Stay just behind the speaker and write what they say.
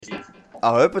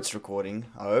I hope it's recording.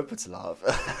 I hope it's live.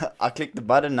 I clicked the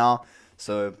button now,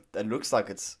 so it looks like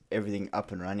it's everything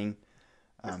up and running.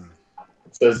 Um,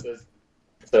 So,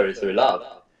 so we laugh.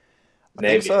 I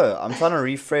think Maybe. so. I'm trying to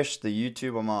refresh the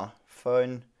YouTube on my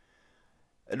phone.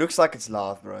 It looks like it's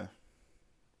live, bro.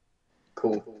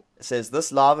 Cool. It says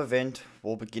this live event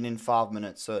will begin in 5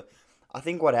 minutes. So I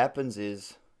think what happens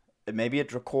is maybe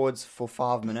it records for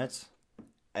 5 minutes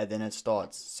and then it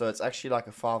starts. So it's actually like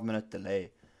a 5 minute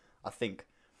delay. I think.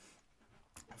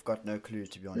 I've got no clue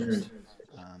to be honest. Mhm.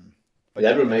 Um, but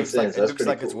That yeah, would it make looks like sense. it That's looks pretty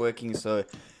like it's cool. working. So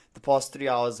the past 3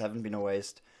 hours haven't been a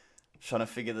waste trying to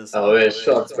figure this Oh, out. yeah,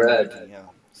 It looks shots, like it's Brad. working. Yeah.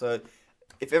 So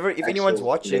if anyone's Actual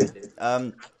watching, legend.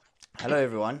 hello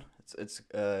everyone. It's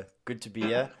good to be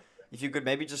here. If you could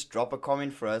maybe just drop a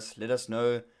comment for us, let us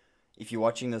know if you're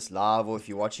watching this live or if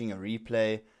you're watching a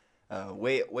replay.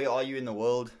 Where are you in the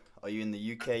world? Are you in the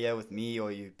UK here with me, or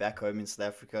are you back home in South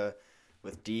Africa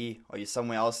with D? Are you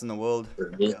somewhere else in the world?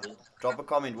 For me. Yeah, drop a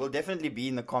comment. We'll definitely be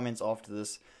in the comments after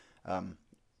this. Um,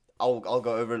 I'll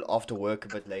go over it after work a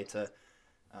bit later.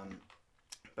 Um,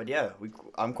 but yeah,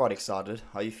 I'm quite excited.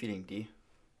 How are you feeling, D?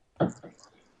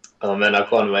 Oh man, I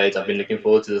can't wait. I've been looking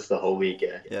forward to this the whole week.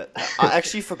 Yeah. Yeah, I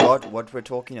actually forgot what we're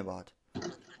talking about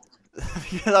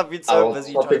because I've been so Our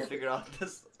busy trying to topic. figure out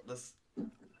this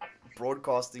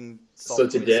broadcasting So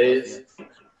software stuff today's here.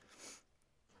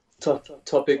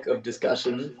 topic of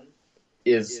discussion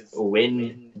is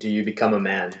when do you become a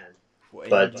man? When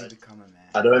do you But become a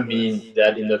man? I don't Yes. mean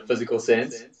that in the physical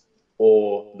sense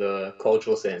or the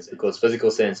cultural sense, because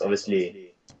physical sense,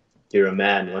 obviously, you're a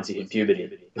man once you hit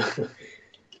puberty.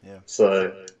 Yeah.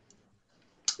 So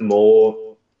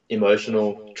more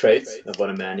emotional traits of what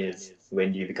a man is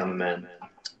when you become a man.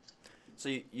 So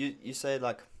you say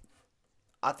like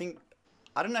I think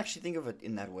I don't actually think of it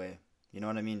in that way. You know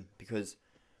what I mean? Because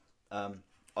um,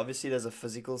 obviously there's a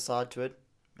physical side to it.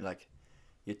 Like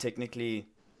you're technically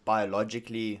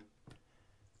biologically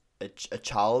a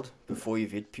child before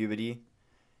you've hit puberty,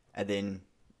 and then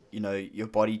your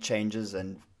body changes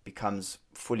and becomes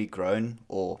fully grown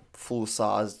or full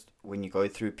sized when you go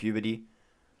through puberty.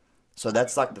 So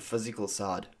that's like the physical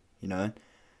side, you know.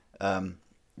 Um,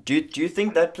 do you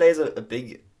think that plays a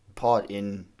big part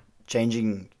in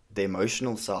changing the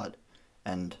emotional side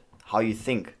and how you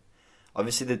think?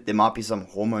 Obviously, that there might be some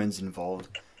hormones involved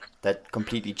that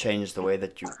completely change the way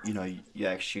that you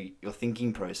actually your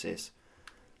thinking process.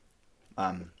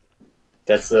 Um,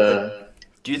 That's but a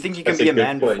do you think you can that's be a a good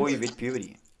man before point. you've hit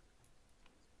puberty?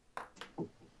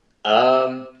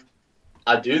 Um,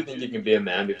 I do think you can be a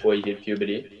man before you hit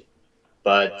puberty,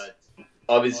 but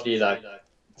obviously, like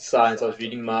science, I was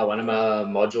reading my one of my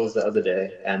modules the other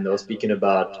day, and they were speaking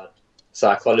about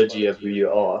psychology of who you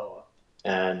are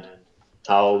and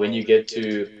how when you get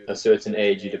to a certain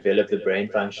age, you develop the brain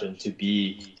function to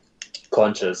be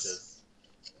conscious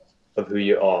of who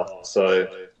you are. So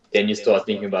then you start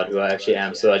thinking about who I actually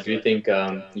am. So I do think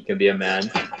you can be a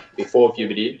man before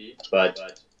puberty, but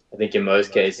I think in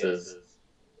most cases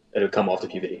it'll come after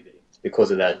puberty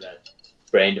because of that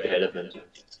brain development.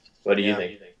 What do you Yeah,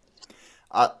 think?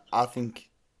 I think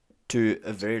to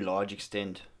a very large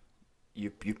extent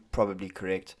you're probably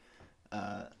correct.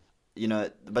 Uh,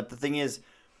 but the thing is,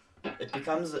 it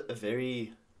becomes a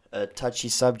very touchy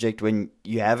subject when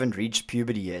you haven't reached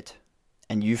puberty yet,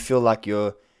 and you feel like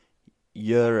you're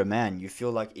a man. You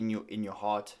feel like in your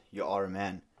heart you are a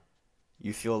man.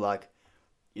 You feel like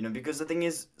because the thing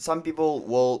is, some people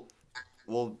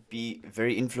will be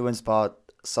very influenced by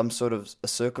some sort of a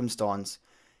circumstance,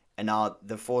 and now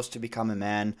they're forced to become a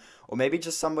man, or maybe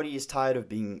just somebody is tired of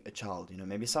being a child.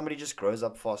 Maybe somebody just grows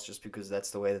up fast just because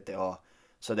that's the way that they are.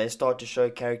 So they start to show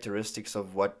characteristics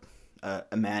of what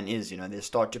a man is. They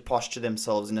start to posture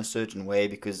themselves in a certain way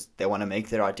because they want to make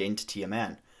their identity a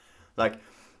man. Like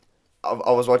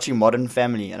I was watching Modern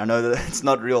Family, and I know that it's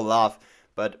not real life,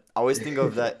 but I always think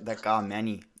of that guy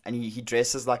Manny, and he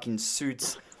dresses like in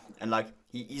suits, and like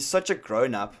he's such a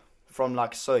grown up from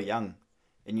like so young,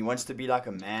 and he wants to be like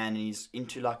a man, and he's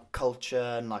into like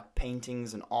culture and like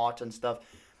paintings and art and stuff.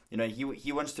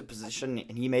 He wants to position,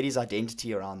 and he made his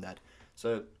identity around that.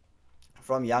 So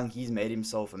from young, he's made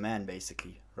himself a man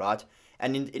basically, right?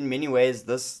 And in many ways,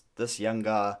 this young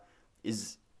guy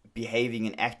is behaving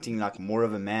and acting like more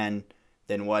of a man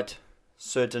than what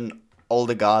certain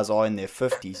older guys are in their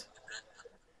 50s,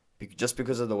 just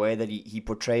because of the way that he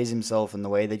portrays himself and the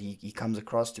way that he comes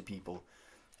across to people.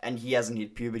 And he hasn't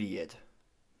hit puberty yet,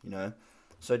 you know?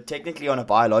 So technically, on a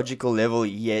biological level,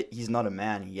 he's not a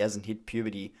man. He hasn't hit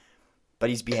puberty, but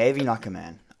he's behaving like a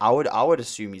man. I would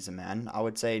assume he's a man. I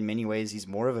would say in many ways he's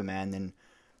more of a man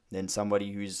than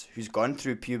somebody who's gone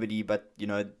through puberty, but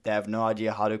they have no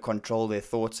idea how to control their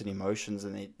thoughts and emotions,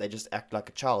 and they just act like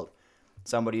a child.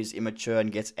 Somebody who's immature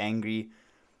and gets angry,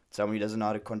 somebody who doesn't know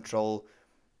how to control,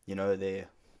 their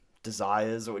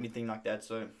desires or anything like that.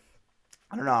 So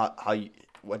I don't know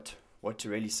what to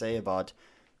really say about.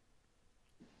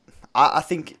 I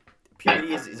think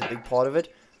puberty is a big part of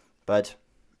it,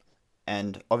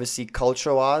 and obviously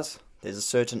culture wise, there's a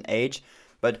certain age.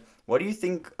 But what do you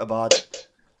think about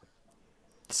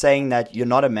saying that you're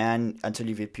not a man until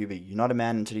you've hit puberty? You're not a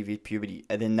man until you've hit puberty,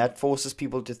 and then that forces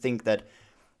people to think that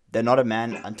they're not a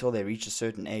man until they reach a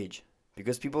certain age,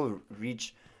 because people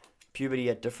reach puberty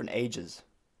at different ages.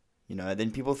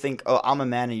 Then people think, oh, I'm a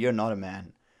man and you're not a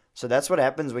man. So that's what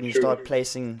happens when you start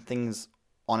placing things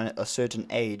on a certain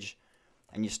age,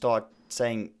 and you start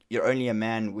saying you're only a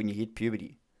man when you hit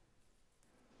puberty.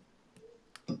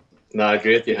 No, I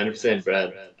agree with you 100%,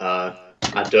 Brad.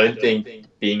 I don't think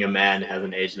being a man has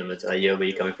an age limit. I hear where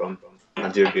you're coming from. I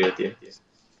do agree with you.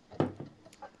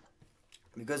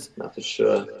 Because not for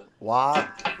sure. Why?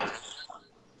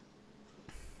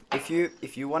 If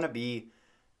you want to be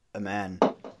a man,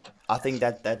 I think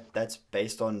that's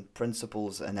based on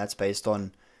principles, and that's based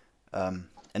on an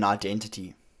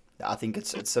identity. I think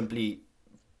it's simply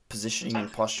positioning and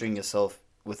posturing yourself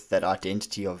with that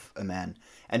identity of a man.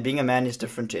 And being a man is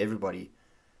different to everybody,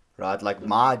 right? Like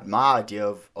my idea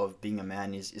of being a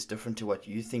man is different to what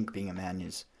you think being a man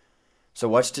is. So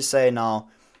what's to say now,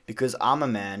 because I'm a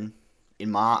man, in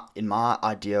my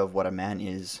idea of what a man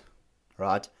is,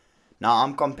 right? Now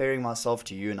I'm comparing myself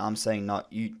to you, and I'm saying, no,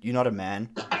 you're not a man.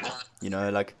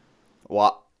 Like,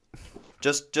 what?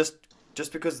 Just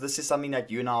because this is something that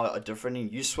you and I are different in.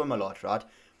 You swim a lot, right?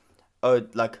 Oh,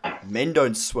 like, men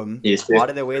don't swim. Yes, why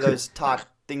do they wear those tight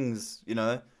things?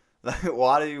 Like,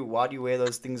 why do you wear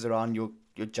those things around your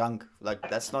junk? Like,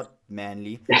 that's not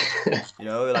manly.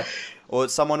 Like, or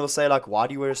someone will say, like, why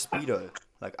do you wear a Speedo?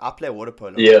 Like, I play water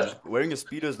polo. Yeah. Like, wearing a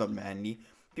Speedo is not manly.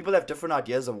 People have different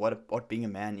ideas of what being a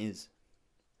man is,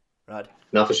 right?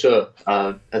 No, for sure.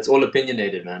 It's all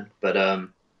opinionated, man. But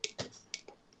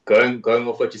going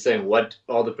off what you're saying, what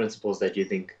are the principles that you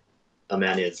think a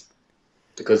man is?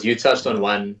 Because you touched on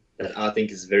one that I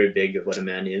think is very big of what a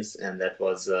man is, and that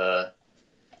was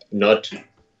not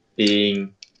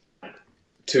being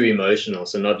too emotional,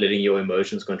 so not letting your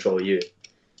emotions control you.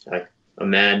 Like, a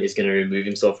man is going to remove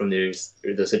himself from the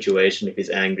situation if he's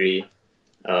angry,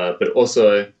 but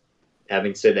also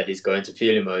having said that, he's going to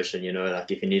feel emotion.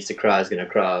 Like, if he needs to cry, he's going to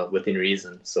cry within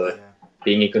reason. So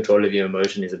being in control of your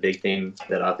emotion is a big thing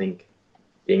that I think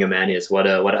being a man is. What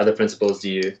other principles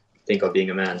do you think of being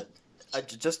a man?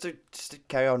 Just to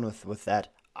carry on with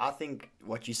that, I think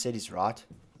what you said is right.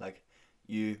 Like,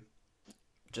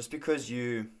 just because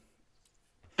you're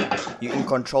in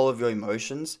control of your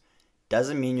emotions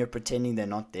doesn't mean you're pretending they're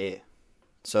not there.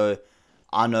 So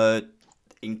I know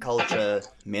in culture,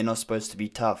 men are supposed to be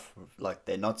tough. Like,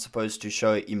 they're not supposed to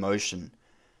show emotion.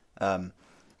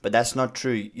 But that's not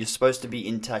true. You're supposed to be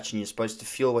in touch, and you're supposed to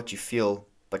feel what you feel,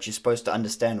 but you're supposed to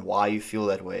understand why you feel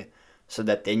that way, so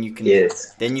that then you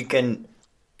can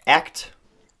act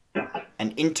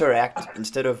and interact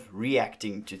instead of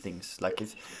reacting to things. Like,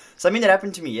 if something that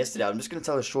happened to me yesterday, I'm just going to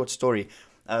tell a short story.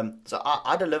 So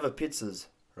I deliver pizzas,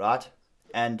 right?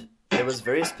 And there was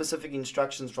very specific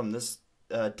instructions from this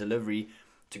delivery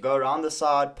to go around the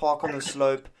side, park on the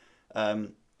slope,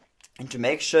 and to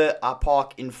make sure I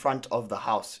park in front of the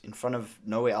house, in front of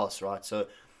nowhere else, right? So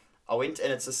I went,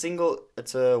 and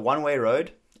it's a one-way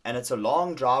road, and it's a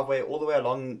long driveway all the way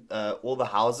along all the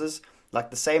houses, like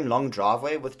the same long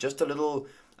driveway with just a little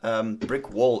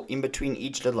brick wall in between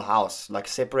each little house, like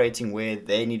separating where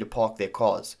they need to park their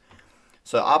cars.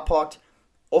 So I parked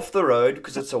off the road,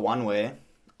 because it's a one-way,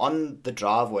 on the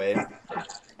driveway,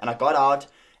 and I got out,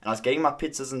 and I was getting my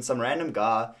pizzas, and some random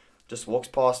guy just walks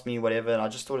past me, whatever, and I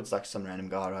just thought it's like some random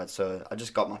guy, right? So I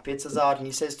just got my pizzas out, and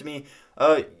he says to me,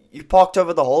 "Oh, you parked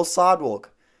over the whole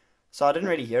sidewalk." So I didn't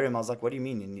really hear him. I was like, "What do you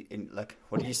mean? Like,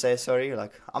 what did you say? Sorry?"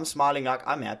 Like, I'm smiling, like,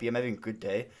 I'm happy, I'm having a good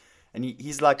day. And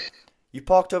he's like, "You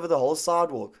parked over the whole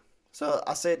sidewalk." So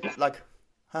I said, like,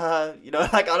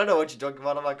 like, I don't know what you're talking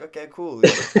about. I'm like, okay, cool.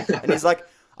 And he's like,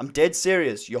 "I'm dead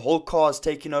serious. Your whole car's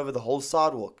taking over the whole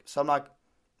sidewalk." So I'm like,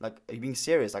 are you being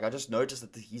serious? Like, I just noticed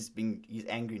that he's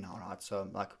angry now, right? So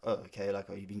I'm like, oh, okay, like,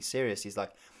 are you being serious? He's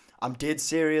like, "I'm dead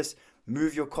serious.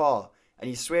 Move your car." And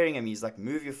he's swearing at me. He's like,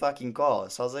 "Move your fucking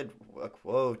car." So I was like,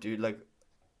 whoa, dude, like,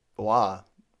 why?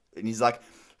 And he's like,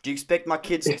 "Do you expect my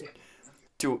kids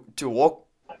to walk?"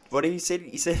 What did he say?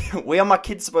 He said, "Where are my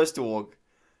kids supposed to walk?"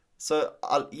 So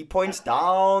he points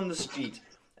down the street,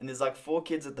 and there's like 4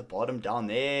 kids at the bottom down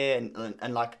there,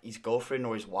 and like his girlfriend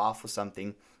or his wife or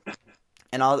something.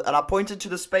 And I pointed to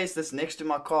the space that's next to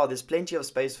my car. There's plenty of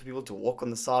space for people to walk on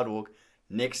the sidewalk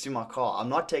next to my car. I'm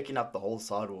not taking up the whole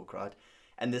sidewalk, right?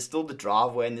 And there's still the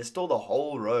driveway, and there's still the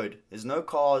whole road. There's no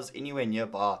cars anywhere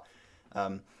nearby.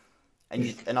 Um,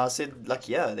 and I said, like,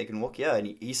 yeah, they can walk here.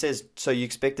 And he says, so you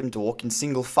expect them to walk in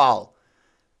single file?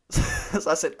 So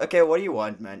I said, okay, what do you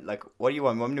want, man? Like, what do you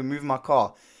want? You want me to move my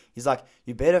car? He's like,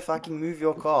 you better fucking move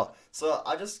your car. So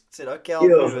I just said, okay, I'll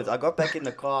move it. I got back in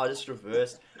the car, I just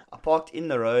reversed. I parked in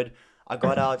the road. I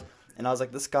got out, and I was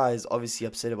like, this guy is obviously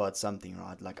upset about something,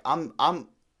 right? Like, I'm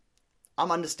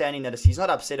understanding that he's not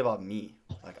upset about me.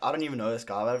 Like, I don't even know this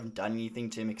guy. I haven't done anything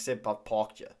to him except I've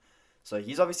parked here. So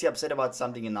he's obviously upset about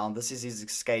something, and now this is his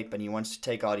escape, and he wants to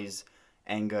take out his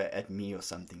anger at me or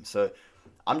something. So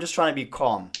I'm just trying to be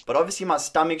calm. But obviously my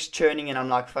stomach's churning, and I'm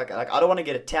like, fuck, like, I don't want to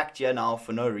get attacked here now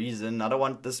for no reason. I don't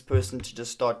want this person to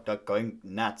just start like going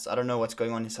nuts. I don't know what's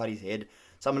going on inside his head.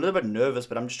 So I'm a little bit nervous,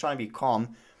 but I'm just trying to be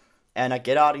calm. And I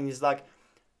get out, and he's like,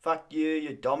 fuck you,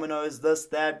 your Domino's, this,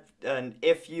 that, and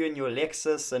F you and your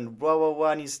Lexus, and blah, blah,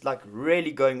 blah. And he's like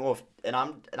really going off. And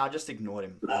I just ignored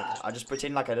him. Like, I just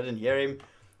pretend like I didn't hear him.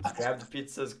 I grabbed the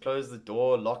pizzas, closed the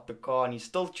door, locked the car, and he's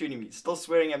still tuning me, still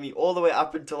swearing at me all the way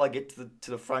up until I get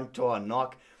to the front door. I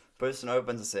knock, person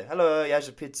opens, and say, hello, here's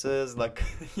your pizzas. Like,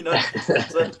 you know.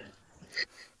 So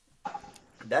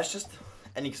that's just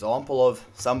an example of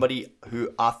somebody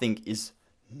who I think is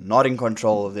not in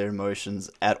control of their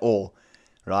emotions at all,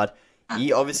 right?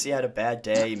 He obviously had a bad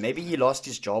day. Maybe he lost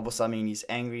his job or something, and he's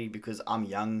angry because I'm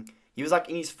young. He was like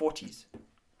in his 40s,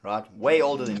 right? Way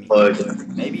older than me.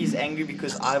 Maybe he's angry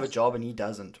because I have a job and he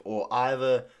doesn't, or I have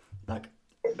a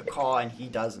car and he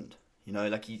doesn't. You know,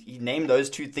 like he named those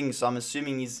two things, so I'm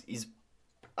assuming he's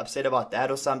upset about that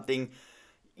or something.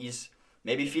 He's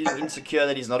maybe feeling insecure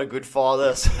that he's not a good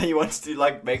father, so he wants to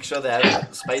like make sure they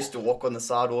have space to walk on the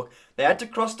sidewalk. They had to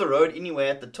cross the road anyway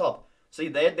at the top, so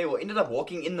they were ended up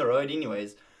walking in the road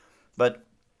anyways. But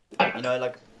you know,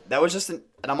 like that was just and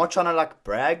I'm not trying to like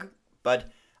brag,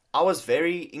 but I was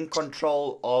very in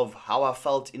control of how I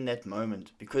felt in that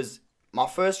moment, because my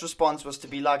first response was to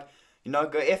be like, you know,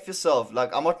 go F yourself.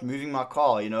 Like, I'm not moving my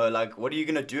car, you know, like, what are you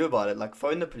going to do about it? Like,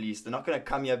 phone the police. They're not going to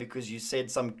come here because you said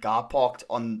some guy parked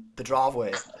on the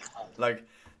driveway. Like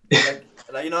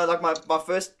you know, like, my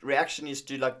first reaction is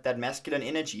to, like, that masculine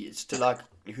energy. It's to, like,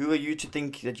 who are you to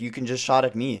think that you can just shout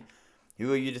at me?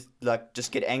 Who are you to, like,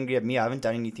 just get angry at me? I haven't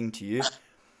done anything to you.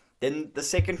 Then the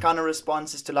second kind of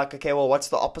response is to, like, okay, well, what's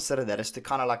the opposite of that? Is to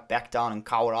kind of, like, back down and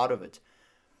cower out of it.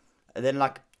 And then,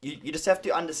 like, you just have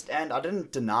to understand, I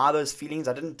didn't deny those feelings.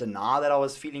 I didn't deny that I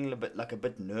was feeling a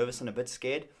bit nervous and a bit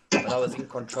scared, but I was in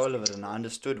control of it, and I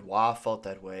understood why I felt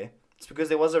that way. It's because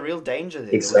there was a real danger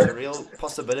there. There was a real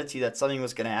possibility that something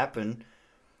was going to happen,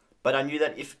 but I knew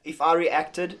that if I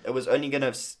reacted, it was only going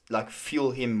to, like, fuel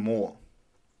him more,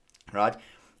 right?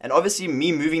 And obviously,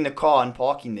 me moving the car and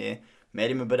parking there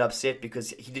made him a bit upset because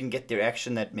he didn't get the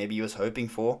reaction that maybe he was hoping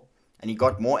for, and he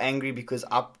got more angry because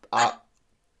I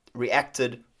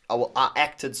acted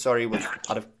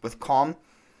with calm,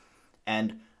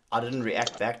 and I didn't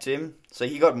react back to him, so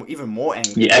he got even more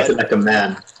angry. He acted like a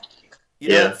man. You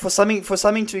know, for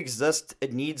something to exist,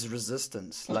 it needs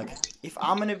resistance. Like, if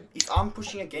I'm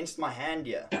pushing against my hand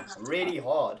here really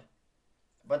hard,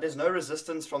 but there's no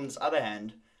resistance from this other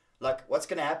hand, like, what's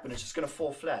gonna happen? It's just gonna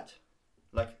fall flat.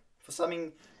 Like, for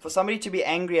somebody to be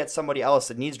angry at somebody else,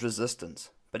 it needs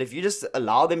resistance. But if you just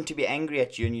allow them to be angry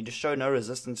at you and you just show no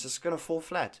resistance, it's just gonna fall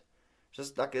flat.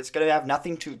 Just like, it's gonna have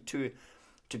nothing to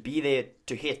be there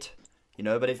to hit, you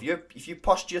know. But if you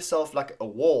posture yourself like a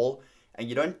wall and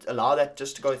you don't allow that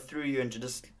just to go through you and to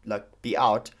just like be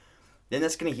out, then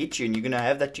that's gonna hit you and you're gonna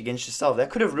have that against yourself.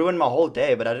 That could have ruined my whole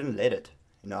day, but I didn't let it.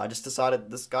 You know, I just decided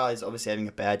this guy is obviously having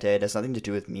a bad day. It has nothing to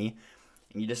do with me,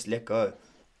 and you just let go.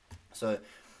 So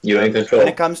you're in control. When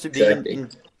it comes to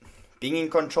being in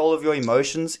control of your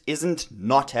emotions, isn't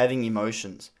not having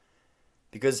emotions.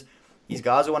 Because these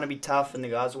guys who want to be tough, and the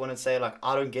guys who want to say, like,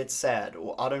 I don't get sad,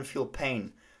 or I don't feel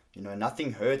pain, you know,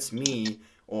 nothing hurts me,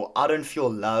 or I don't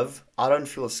feel love, I don't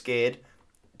feel scared.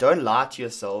 Don't lie to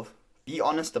yourself. Be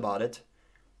honest about it,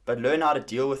 but learn how to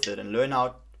deal with it, and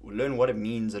learn what it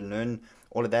means, and learn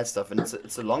all of that stuff. And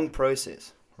it's a long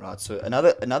process, right? So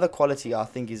another quality I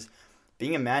think is,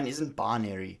 being a man isn't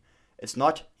binary. It's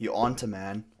not you aren't a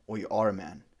man or you are a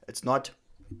man. It's not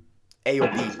A or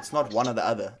B. It's not one or the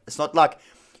other. It's not like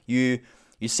you're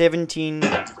 17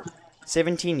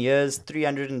 years,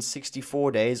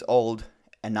 364 days old,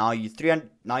 and now you're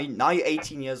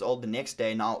 18 years old the next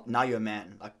day. Now you're a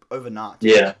man, like overnight.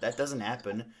 Yeah. That doesn't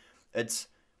happen. It's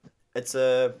it's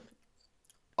a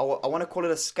I want to call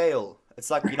it a scale. It's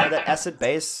like, you know, that acid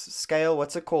base scale.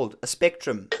 What's it called? A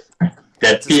spectrum.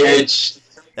 That It's a scale. pH.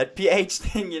 That pH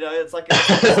thing, you know, it's like a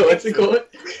What's it spectrum. called?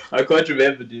 I can't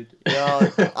remember, dude. Yeah,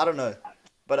 I don't know,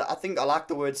 but I think I like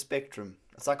the word spectrum.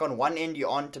 It's like on one end you're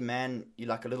on to man, you're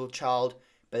like a little child,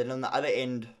 but then on the other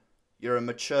end you're a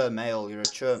mature male, you're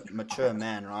a mature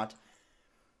man, right?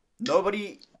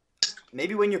 Nobody,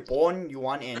 maybe when you're born you're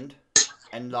one end,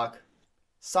 and like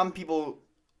some people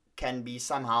can be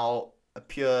somehow a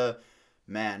pure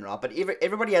man, right? But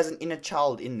everybody has an inner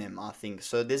child in them, I think.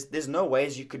 So there's no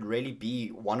ways you could really be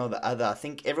one or the other. I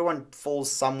think everyone falls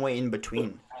somewhere in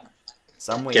between.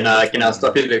 Somewhere in Can I between, you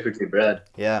stop know? you there quickly, Brad?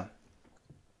 Yeah.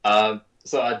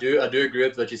 So I do agree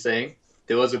with what you're saying.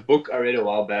 There was a book I read a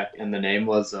while back, and the name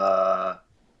was The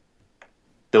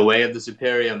Way of the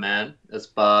Superior Man. It's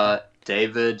by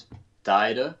David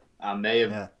Dider. I may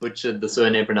have Yeah. butchered the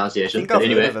surname I pronunciation, think but I've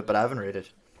heard of anyway, it, but I haven't read it.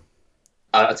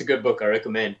 it's a good book. I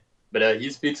recommend. But he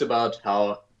speaks about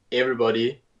how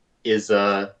everybody is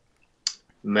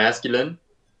masculine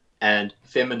and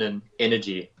feminine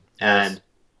energy, Yes. and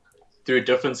through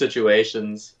different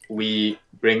situations, we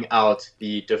bring out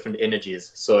the different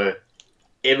energies. So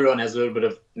everyone has a little bit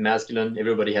of masculine,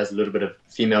 everybody has a little bit of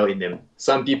female in them.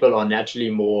 Some people are naturally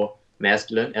more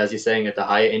masculine, as you're saying, at the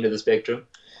higher end of the spectrum,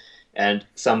 and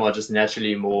some are just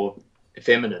naturally more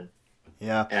feminine.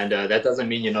 Yeah. And that doesn't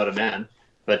mean you're not a man,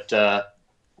 but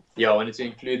yeah, I wanted to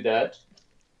include that.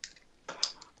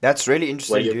 That's really Well,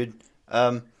 interesting, you, dude.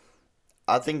 Um,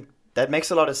 I think that makes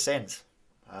a lot of sense.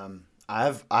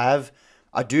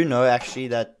 I do know actually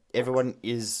that everyone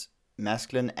is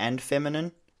masculine and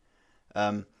feminine.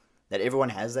 That everyone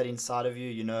has that inside of you,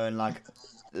 you know, and like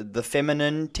the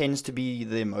feminine tends to be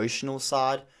the emotional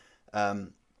side.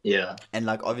 Um, yeah, and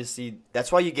like obviously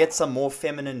that's why you get some more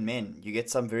feminine men. You get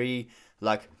some very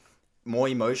like more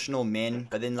emotional men,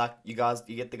 but then like you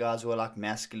get the guys who are like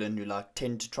masculine, who like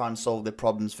tend to try and solve their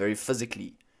problems very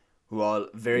physically, who are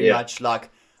very yeah, much like,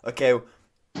 okay,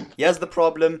 here's the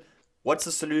problem, what's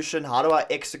the solution, how do I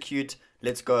execute,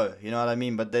 let's go, you know what I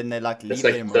mean? But then they like it's leave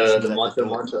their like the emotions the at the mantra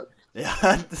door. mantra.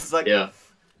 Yeah, it's like, Yeah,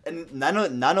 and none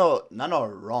are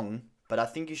wrong, but I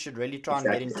think you should really try and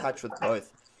get in exactly. touch with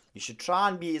both. You should try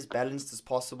and be as balanced as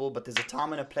possible, but there's a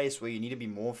time and a place where you need to be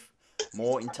more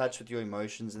in touch with your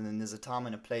emotions, and then there's a time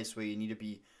and a place where you need to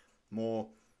be more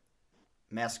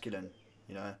masculine.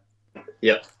 You know,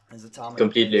 Yeah, there's a time and a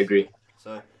completely place. agree.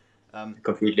 So, um,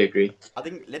 Completely agree. I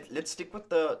think let's stick with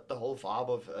the whole vibe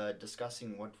of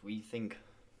discussing what we think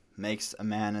makes a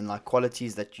man and like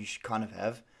qualities that you should kind of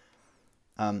have.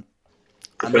 Um,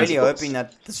 The I'm really hoping principles.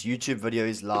 that this YouTube video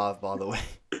is live, by the way.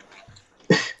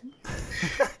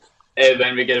 Hey,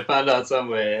 man, we gotta find out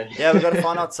somewhere. Yeah, we got to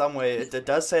find out somewhere. It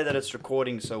does say that it's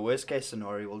recording, so worst case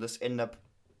scenario, we'll just end up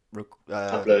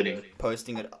Uploading.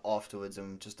 posting it afterwards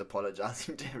and just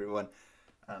apologizing to everyone.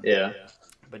 Um, Yeah.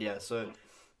 but yeah, so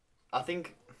I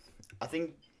think I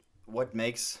think what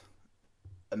makes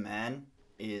a man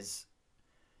is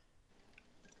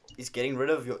getting rid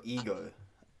of your ego.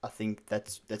 I think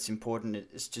that's important.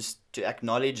 It's just to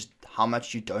acknowledge how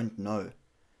much you don't know,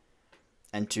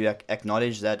 and to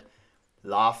acknowledge that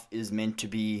life is meant to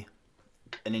be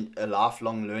a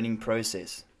lifelong learning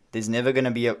process. There's never going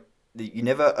to be you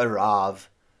never arrive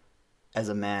as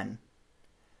a man.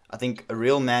 I think a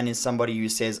real man is somebody who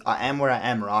says, I am where I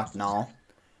am right now,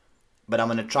 but I'm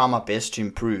going to try my best to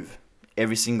improve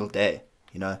every single day.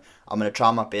 You know, I'm going to try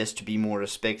my best to be more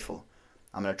respectful.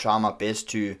 I'm going to try my best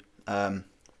to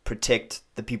protect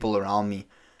the people around me.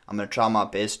 I'm going to try my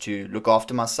best to look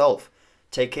after myself.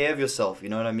 Take care of yourself, you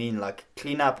know what I mean? Like,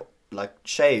 clean up, like,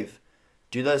 shave.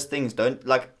 Do those things. Don't,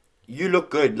 like, you look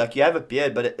good. Like, you have a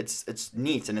beard, but it's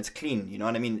neat and it's clean, you know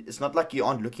what I mean? It's not like you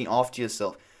aren't looking after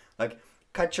yourself. Like,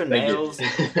 cut your Thank you. nails,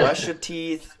 brush your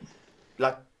teeth,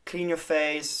 like, clean your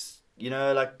face, you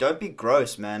know, like, don't be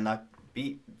gross, man. Like,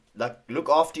 look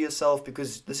after yourself,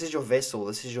 because this is your vessel,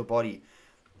 this is your body.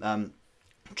 Um,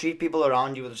 Treat people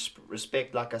around you with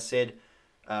respect, like I said.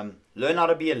 Learn how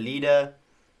to be a leader.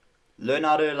 Learn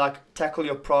how to, like, tackle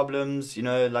your problems, you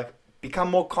know, like, become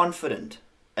more confident.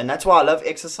 And that's why I love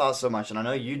exercise so much, and I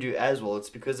know you do as well. It's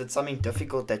because it's something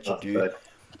difficult that you Oh, do. right.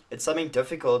 It's something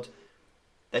difficult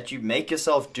that you make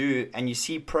yourself do, and you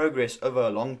see progress over a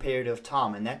long period of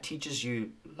time, and that teaches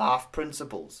you life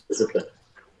principles. Discipline.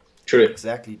 True.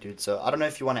 Exactly, dude. So I don't know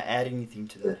if you want to add anything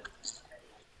to that.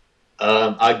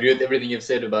 I agree with everything you've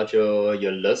said about your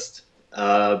list,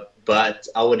 but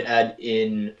I would add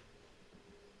in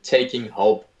taking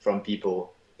help from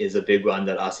people is a big one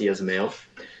that I see as a male.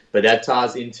 But that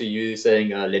ties into you saying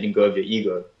letting go of your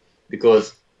ego,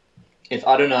 because if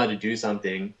I don't know how to do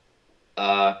something,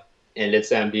 uh, and let's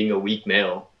say I'm being a weak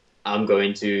male, I'm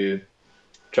going to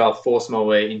try to force my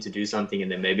way into do something,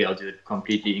 and then maybe I'll do it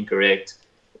completely incorrect,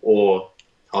 or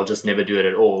I'll just never do it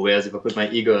at all. Whereas if I put my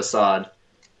ego aside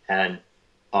and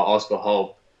I'll ask for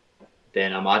help,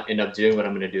 then I might end up doing what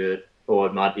I'm going to do it, or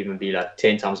it might even be like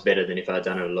 10 times better than if I had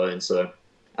done it alone. So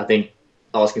I think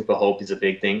asking for help is a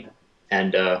big thing.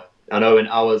 And I know when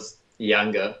I was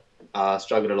younger, I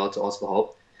struggled a lot to ask for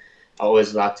help. I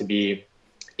always liked to be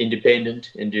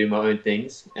independent and do my own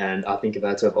things. And I think if I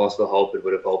had to have asked for help, it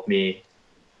would have helped me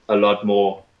a lot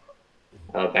more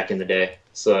back in the day.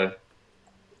 So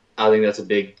I think that's a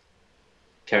big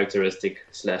characteristic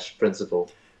slash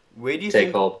principle. Where do you Take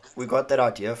think help. we got that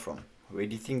idea from? Where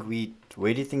do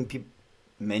you think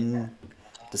men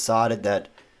decided that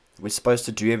we're supposed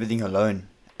to do everything alone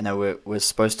and that we're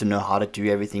supposed to know how to do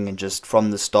everything and just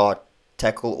from the start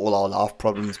tackle all our life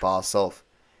problems by ourselves?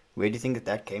 Where do you think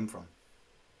that came from?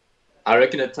 I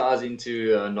reckon it ties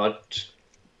into not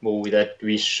more that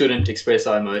we shouldn't express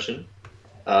our emotion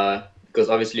because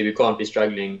obviously we can't be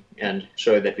struggling and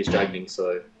show that we're struggling,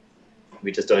 so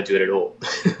we just don't do it at all.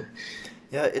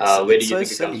 Yeah, Where do it's you so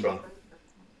think it comes silly from?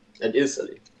 It is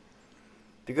silly.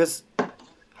 because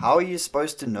how are you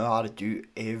supposed to know how to do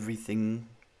everything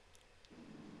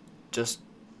just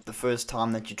the first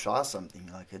time that you try something?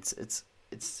 Like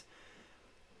it's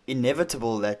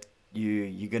inevitable that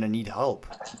you're gonna need help,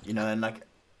 and like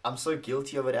I'm so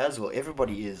guilty of it as well.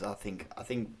 Everybody is, I think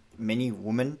many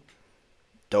women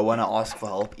don't want to ask for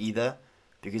help either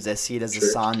because they see it as a True.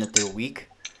 sign that they're weak.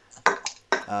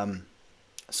 um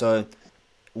so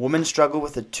women struggle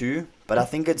with it too, but I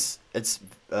think it's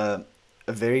a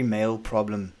very male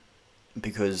problem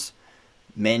because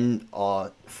men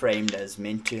are framed as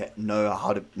meant to know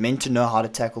how to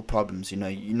tackle problems.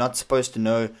 You're not supposed to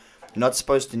know. You're not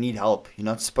supposed to need help. You're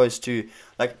not supposed to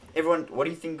like everyone. What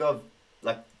do you think of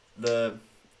like the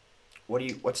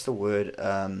what's the word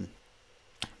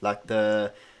like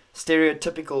the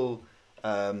stereotypical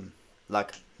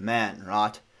like man,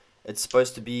 right? It's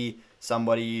supposed to be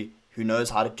somebody who knows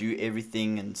how to do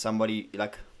everything and somebody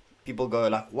like people go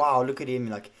like, wow, look at him,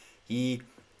 like he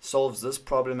solves this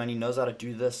problem and he knows how to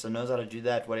do this and knows how to do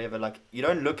that, whatever. Like you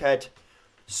don't look at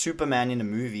Superman in a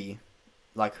movie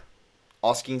like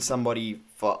asking somebody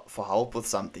for help with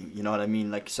something, you know what I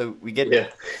mean? Like so we get Yeah.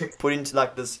 put into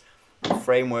like this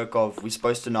framework of we're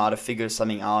supposed to know how to figure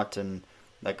something out and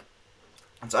like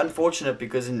it's unfortunate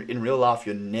because in real life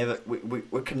you're never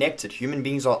we're connected. Human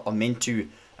beings are meant to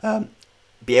um,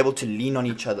 be able to lean on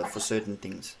each other for certain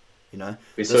things. We're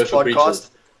This social podcast,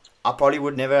 creatures. I probably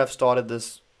would never have started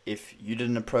this if you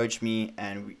didn't approach me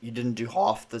and you didn't do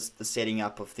half the setting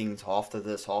up of things, half to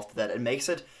this, half to that.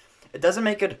 It doesn't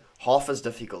make it half as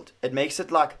difficult. It makes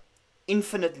it like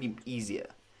infinitely easier.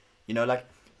 Like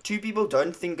two people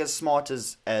don't think as smart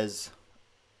as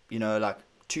like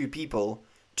two people.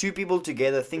 Two people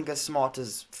together think as smart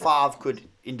as five could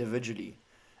individually.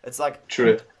 It's like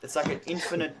True. it's like an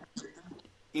infinite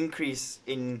increase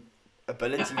in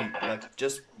ability, like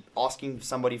just asking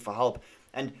somebody for help.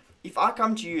 And if I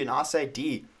come to you and I say,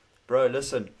 D, bro,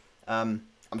 listen, I'm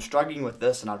struggling with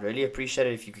this and I'd really appreciate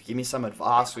it if you could give me some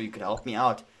advice or you could help me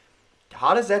out.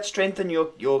 How does that strengthen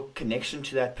your connection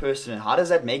to that person and how does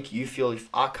that make you feel if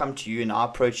I come to you and I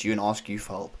approach you and ask you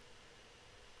for help?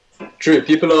 True.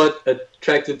 People are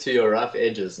attracted to your rough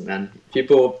edges, man.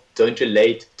 People don't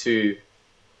relate to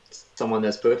someone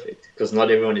that's perfect because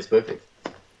not everyone is perfect.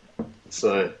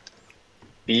 So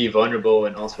be vulnerable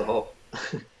and ask for help.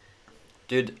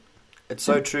 Dude, it's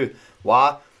so true.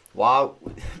 Why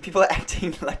people are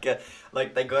acting like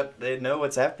they know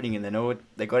what's happening and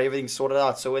they got everything sorted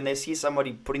out. So when they see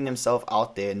somebody putting themselves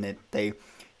out there and they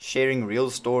sharing real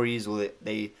stories or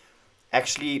they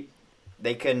actually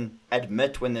they can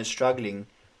admit when they're struggling,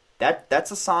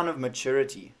 that's a sign of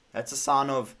maturity. That's a sign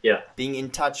of Yeah. being in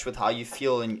touch with how you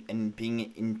feel and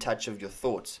being in touch of your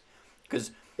thoughts.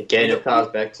 Because Again, it ties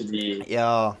back to the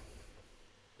yeah,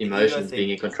 the ego emotions being thing.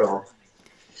 in control.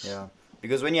 Yeah.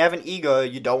 Because when you have an ego,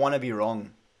 you don't want to be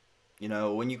wrong.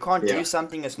 When you can't do Yeah.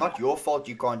 something, it's not your fault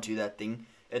you can't do that thing.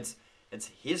 It's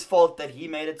his fault that he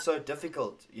made it so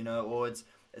difficult, or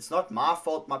it's not my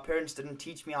fault my parents didn't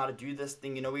teach me how to do this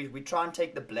thing. We try and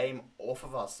take the blame off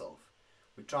of ourselves.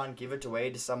 We try and give it away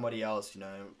to somebody else,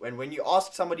 When you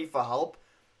ask somebody for help,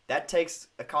 that takes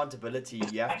accountability.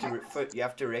 You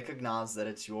have to recognize that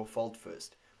it's your fault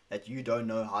first, that you don't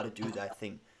know how to do that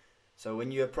thing. So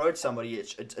when you approach somebody,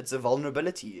 it's a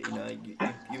vulnerability.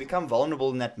 You become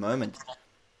vulnerable in that moment,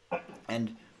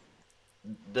 and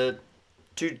the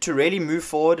to really move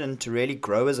forward and to really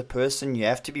grow as a person, you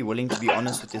have to be willing to be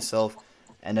honest with yourself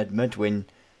and admit when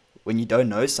you don't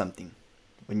know something,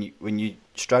 when you're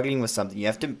struggling with something. You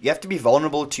have to be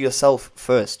vulnerable to yourself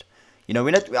first.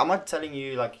 I'm not telling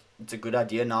you like it's a good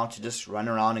idea now to just run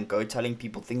around and go telling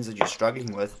people things that you're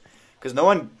struggling with, because no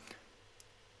one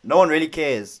really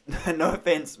cares. No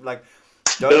offense, like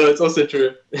No, it's also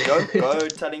true. don't go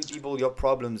telling people your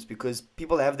problems, because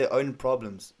people have their own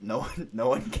problems. No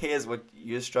one cares what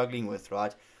you're struggling with,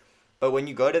 right? But when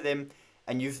you go to them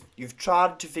and you've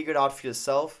tried to figure it out for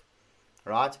yourself,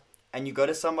 right? And you go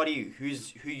to somebody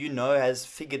who you know has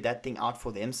figured that thing out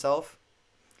for themselves.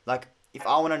 Like if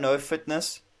I want to know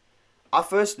fitness, I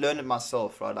first learned it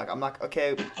myself, right? Like I'm like,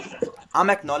 okay, I'm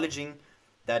acknowledging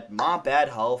that my bad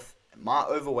health, my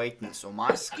overweightness, or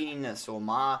my skinniness, or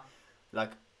my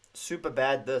like super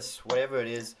bad this, whatever it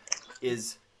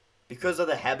is because of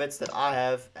the habits that I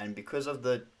have, and because of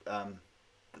the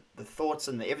thoughts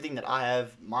and everything that I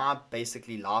have, my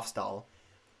basically lifestyle.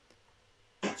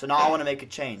 So now I want to make a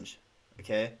change.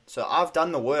 Okay, so I've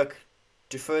done the work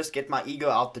to first get my ego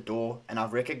out the door, and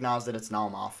I've recognized that it's now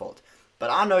my fault. But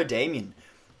I know Damien.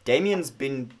 Damien's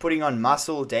been putting on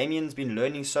muscle. Damien's been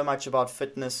learning so much about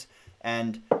fitness,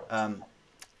 and I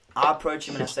approach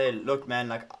him and I say, look, man,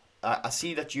 like I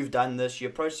see that you've done this. You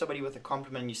approach somebody with a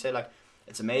compliment and you say, like,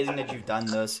 it's amazing that you've done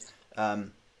this.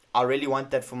 I really want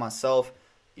that for myself.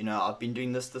 I've been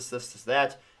doing this,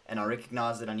 that, and I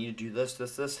recognize that I need to do this.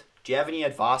 Do you have any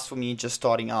advice for me just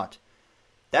starting out?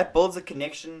 That builds a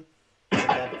connection with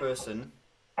that person.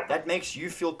 That makes you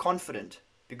feel confident,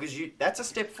 because that's a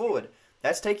step forward.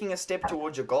 That's taking a step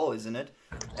towards your goal, isn't it?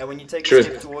 And when you take a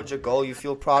step towards your goal, you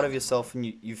feel proud of yourself, and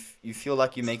you feel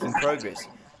like you're making progress.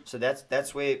 So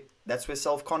that's where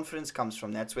self-confidence comes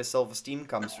from. That's where self-esteem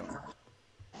comes from.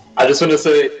 I just want to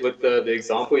say, with the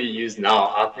example you use now,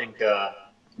 I think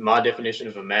my definition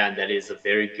of a man, that is a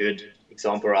very good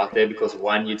example right there, because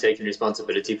one, you're taking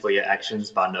responsibility for your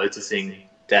actions by noticing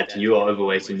that you are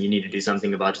overweight and you need to do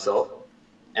something about yourself.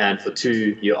 And for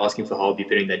two, you're asking for help, you're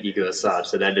putting that ego aside.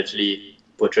 So that literally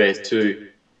portrays two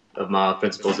of my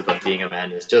principles about being a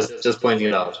man. Is just pointing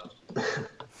it out.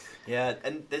 Yeah,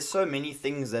 and there's so many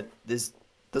things that this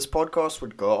podcast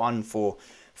would go on for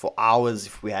hours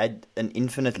if we had an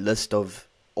infinite list of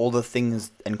all the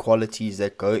things and qualities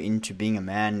that go into being a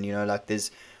man. Like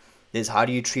there's how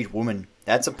do you treat women?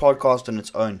 That's a podcast on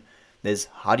its own. There's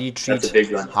how do you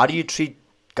treat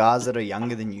guys that are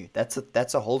younger than you?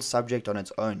 That's a whole subject on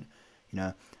its own.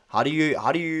 How do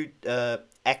you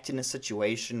act in a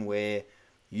situation where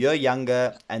you're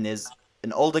younger and there's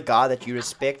an older guy that you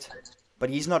respect, but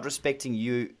he's not respecting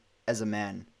you as a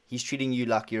man. He's treating you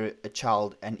like you're a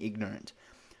child and ignorant.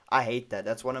 I hate that.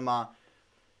 That's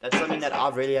something that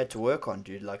I've really had to work on,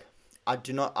 dude. Like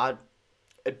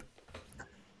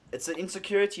it's an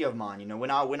insecurity of mine.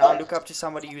 When I look up to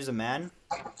somebody who's a man,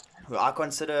 who I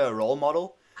consider a role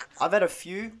model, I've had a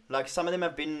few. Like some of them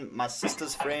have been my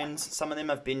sister's friends. Some of them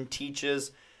have been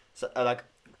teachers. So,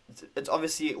 it's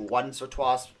obviously once or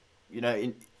twice.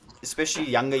 Especially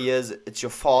younger years, it's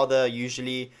your father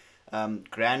usually,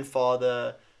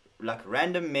 grandfather, like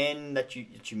random men that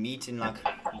you meet in like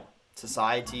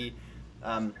society,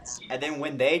 and then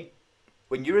when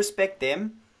you respect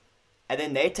them, and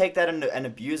then they take that and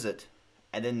abuse it,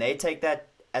 and then they take that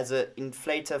as a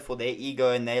inflator for their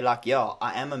ego, and they're like, yeah,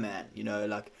 I am a man,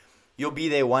 like you'll be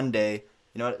there one day,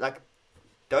 like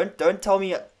don't tell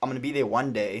me I'm gonna be there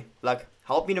one day, like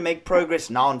help me to make progress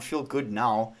now and feel good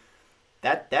now.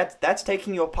 That's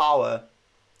taking your power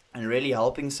and really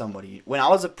helping somebody. When I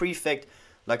was a prefect,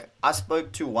 like I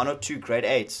spoke to 1 or 2 grade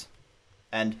 8s,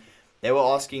 and they were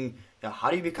asking, how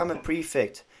do you become a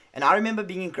prefect? And I remember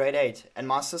being in grade 8, and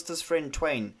my sister's friend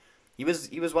Twain, he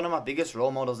was one of my biggest role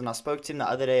models, and I spoke to him the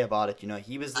other day about it.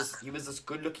 He was this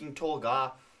good looking tall guy,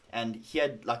 and he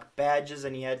had like badges,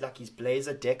 and he had like his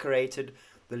blazer decorated.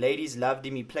 The ladies loved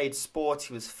him. He played sports.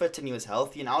 He was fit and he was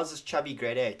healthy, and I was this chubby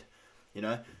grade 8.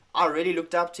 I really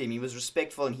looked up to him. He was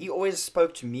respectful, and he always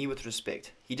spoke to me with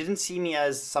respect. He didn't see me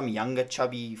as some younger,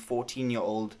 chubby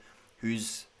 14-year-old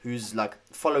who's like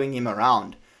following him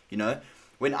around.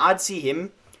 When I'd see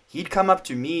him, he'd come up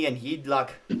to me and he'd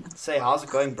like say, "How's it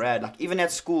going, Brad?" Like even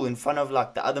at school in front of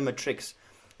like the other matrics.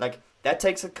 Like that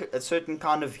takes a certain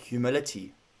kind of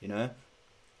humility.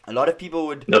 A lot of people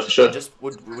would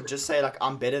just say like,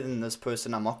 I'm better than this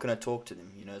person, I'm not gonna talk to them.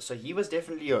 So he was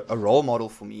definitely a role model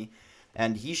for me.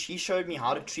 And he showed me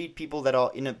how to treat people that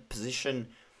are in a position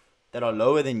that are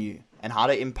lower than you, and how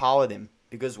to empower them.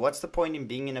 Because what's the point in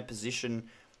being in a position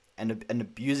and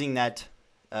abusing that,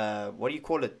 what do you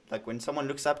call it? Like when someone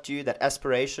looks up to you, that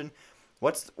aspiration,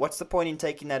 What's the point in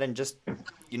taking that and just,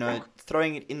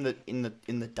 throwing it in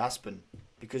the dustbin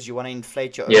because you want to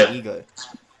inflate your own Yeah. ego?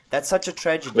 That's such a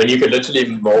tragedy. When you could literally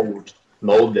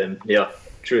mold them. Yeah,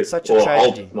 true. Such a Or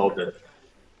tragedy. help mold them.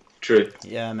 True.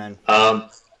 Yeah, man.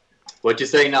 What you're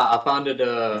saying now, I found it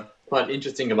quite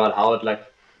interesting about how it like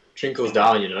trickles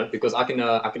down, because I can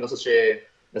also share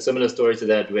a similar story to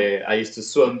that where I used to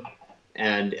swim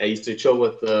and I used to chill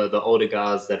with the older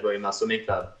guys that were in my swimming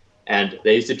club, and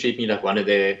they used to treat me like one of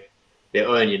their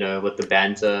own, with the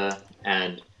banter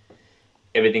and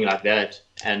everything like that.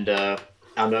 And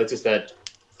I noticed that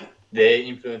their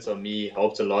influence on me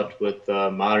helped a lot with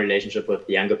my relationship with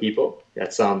younger people.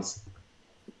 That sounds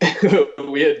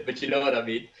weird, but you know what I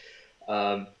mean.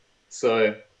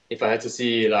 So if I had to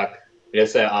see, like,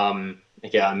 let's say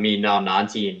okay, I'm me now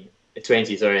 19,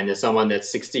 20, sorry, and there's someone that's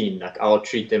 16, like I'll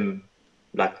treat them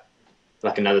like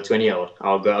another 20-year-old.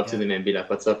 I'll go up to them and be like,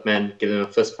 "What's up, man?" Give them a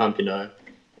fist pump,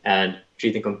 and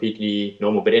treat them completely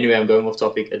normal. But anyway, I'm going off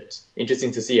topic. It's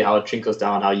interesting to see how it trickles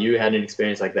down, how you had an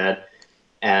experience like that,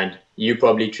 and you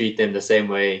probably treat them the same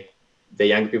way, the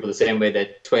younger people, the same way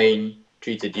that Twain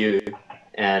treated you,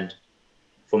 and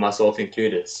for myself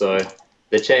included. So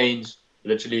the change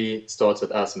literally starts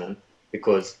with us, man,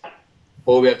 because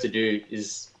all we have to do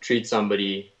is treat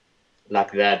somebody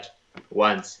like that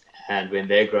once, and when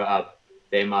they grow up,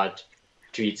 they might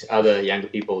treat other younger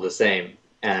people the same,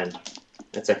 and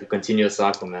it's like a continuous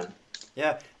cycle, man.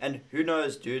 Yeah, and who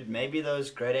knows, dude? Maybe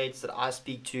those grade 8s that I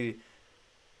speak to,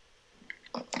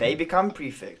 they become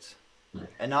prefects,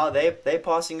 and now they're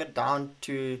passing it down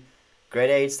to grade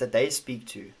 8s that they speak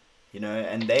to,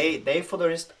 and they for the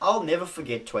rest. I'll never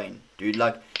forget Twain, dude.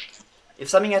 Like, if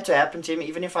something had to happen to him,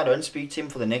 even if I don't speak to him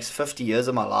for the next 50 years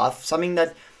of my life, something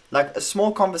that, like, a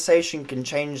small conversation can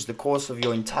change the course of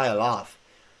your entire life.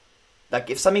 Like,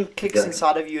 if something clicks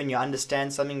inside of you and you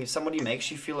understand something, if somebody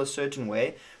makes you feel a certain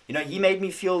way, he made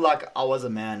me feel like I was a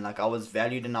man, like I was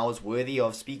valued and I was worthy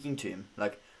of speaking to him.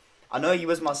 Like, I know he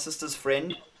was my sister's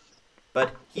friend,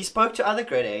 but he spoke to other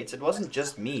grade 8s. It wasn't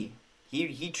just me.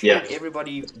 He treated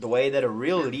everybody the way that a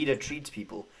real leader treats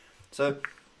people. So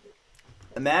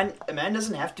a man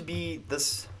doesn't have to be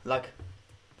this, like,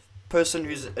 person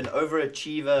who's an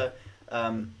overachiever,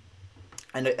 and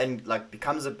like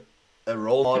becomes a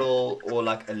role model or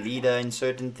like a leader in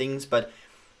certain things, but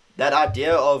that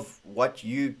idea of what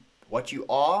you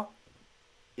are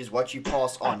is what you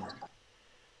pass on.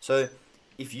 So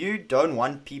if you don't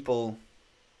want people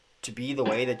to be the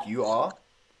way that you are,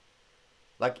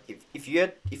 like, if you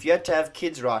had to have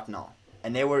kids right now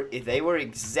and if they were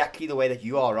exactly the way that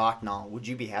you are right now, would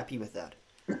you be happy with that?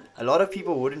 A lot of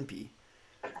people wouldn't be.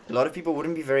 A lot of people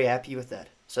wouldn't be very happy with that.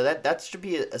 So that should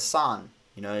be a sign.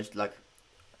 It's like,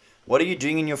 what are you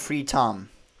doing in your free time?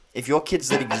 If your kids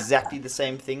did exactly the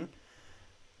same thing,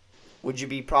 would you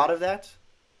be proud of that?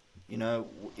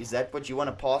 Is that what you want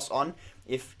to pass on?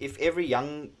 If every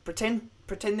pretend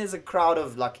there's a crowd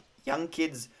of, like, young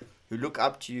kids who look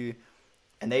up to you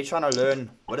and they're trying to learn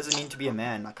what does it mean to be a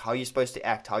man, like how you're supposed to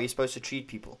act, how you're supposed to treat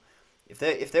people.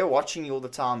 If they're watching you all the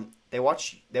time, they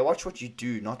watch what you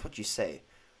do, not what you say.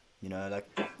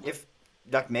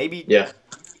 Maybe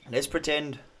let's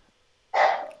pretend.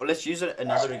 Well, let's use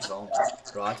another example,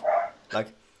 right?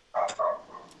 Like,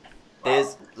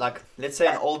 there's, like, let's say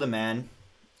an older man.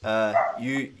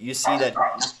 You see that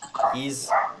he's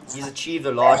achieved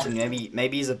a lot, and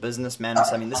maybe he's a businessman or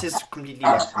something. This is completely,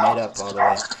 like, made up, by the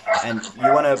way. And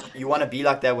you wanna be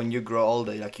like that when you grow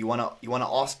older. Like, you wanna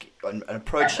ask and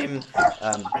approach him.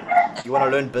 You wanna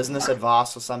learn business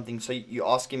advice or something. So you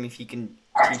ask him if he can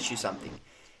teach you something,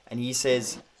 and he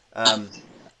says,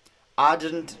 I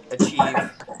didn't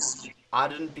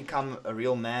become a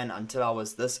real man until I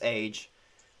was this age,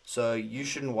 so you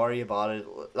shouldn't worry about it.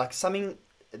 Like, something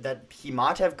that he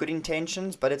might have good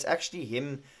intentions, but it's actually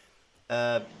him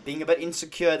being a bit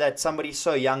insecure that somebody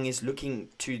so young is looking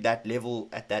to that level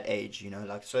at that age.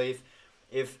 Like, so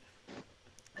if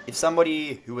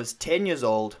somebody who was 10 years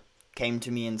old came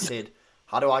to me and said,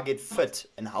 how do I get fit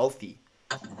and healthy?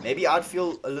 Maybe I'd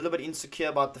feel a little bit insecure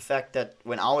about the fact that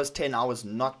when I was 10, I was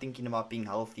not thinking about being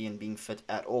healthy and being fit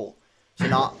at all. So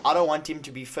now I don't want him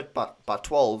to be fit by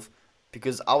 12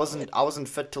 because I wasn't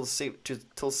fit till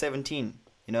 17.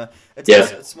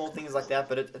 It's small things like that,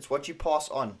 but it's what you pass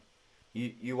on.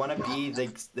 You want to be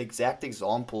the exact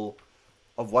example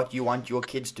of what you want your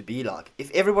kids to be like.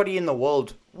 If everybody in the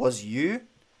world was you,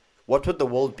 what would the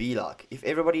world be like? If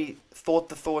everybody thought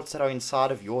the thoughts that are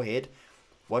inside of your head,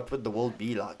 what would the world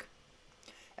be like?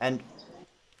 And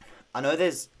I know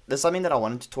there's something that I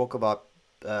wanted to talk about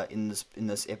in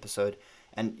this episode,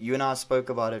 and you and I spoke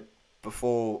about it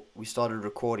before we started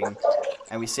recording.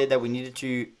 and we said that we needed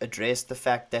to address the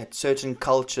fact that certain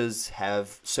cultures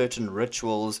have certain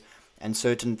rituals and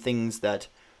certain things that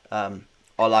are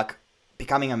like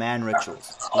becoming a man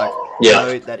rituals. Like we Yeah.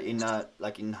 know that in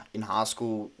like in high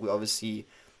school, we obviously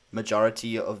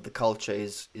majority of the culture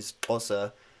is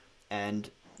Xhosa,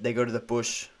 and they go to the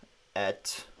bush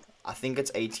at, I think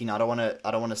it's 18. I don't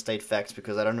want to state facts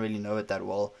because I don't really know it that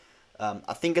well.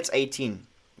 I think it's 18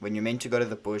 when you're meant to go to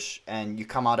the bush and you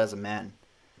come out as a man,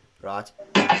 right?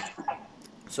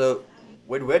 So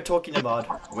when we're talking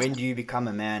about when do you become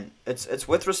a man, it's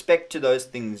with respect to those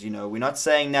things. We're not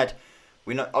saying that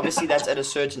we're not, obviously that's at a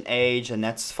certain age and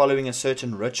that's following a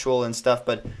certain ritual and stuff,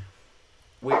 but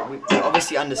we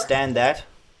obviously understand that.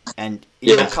 And in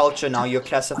your Yes. culture now, you're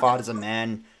classified as a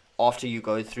man after you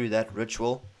go through that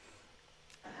ritual.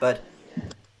 But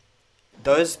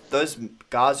those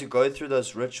guys who go through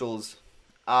those rituals,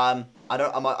 I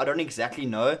don't exactly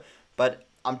know, but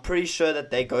I'm pretty sure that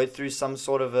they go through some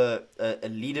sort of a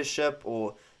leadership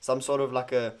or some sort of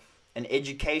like an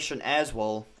education as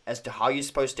well as to how you're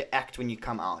supposed to act when you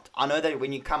come out. I know that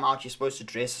when you come out, you're supposed to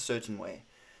dress a certain way.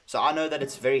 So I know that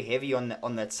it's very heavy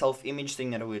on that self-image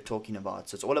thing that we were talking about.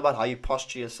 So it's all about how you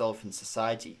posture yourself in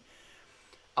society.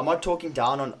 I'm not talking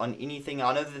down on anything.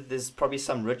 I know that there's probably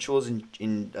some rituals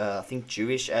in I think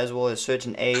Jewish as well, a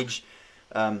certain age.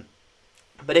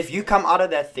 But if you come out of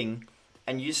that thing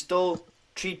and you still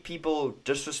treat people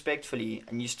disrespectfully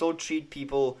and you still treat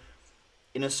people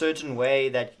in a certain way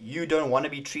that you don't want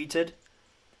to be treated,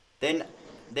 then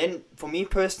for me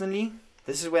personally,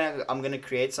 this is when I'm going to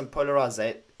create some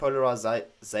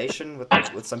polarization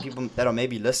with some people that are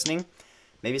maybe listening.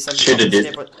 Maybe some people, Should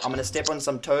it? I'm going to step on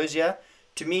some toes here.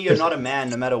 To me, you're not a man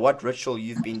no matter what ritual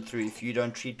you've been through if you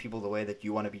don't treat people the way that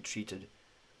you want to be treated.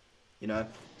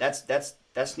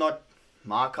 That's not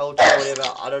my culture or whatever.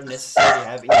 I don't necessarily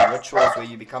have any rituals where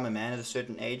you become a man at a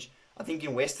certain age. I think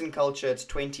in Western culture it's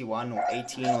 21 or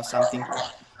 18 or something.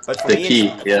 But for The me,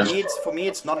 key, yeah. for me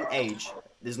it's not an age.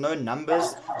 There's no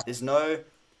numbers. There's no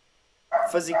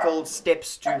physical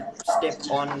steps to step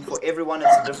on. For everyone,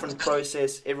 it's a different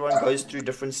process. Everyone goes through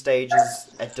different stages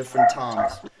at different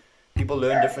times. People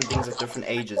learn different things at different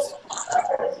ages.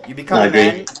 You become I a agree.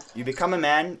 man. You become a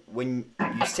man when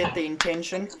you set the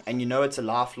intention and you know it's a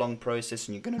lifelong process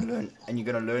and you're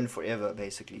gonna learn forever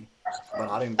basically. About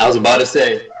how to I was improve. about to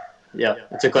say, yeah,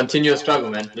 it's a continuous struggle,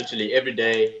 man. Literally every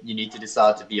day you need to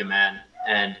decide to be a man,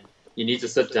 and you need to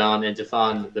sit down and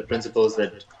define the principles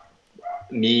that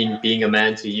mean being a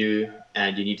man to you,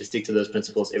 and you need to stick to those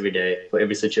principles every day, for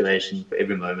every situation, for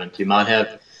every moment. You might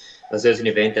have a certain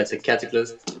event that's a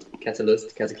catalyst, that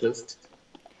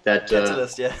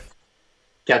Catalyst, yeah.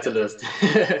 catalyst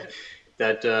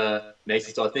that makes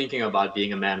you start thinking about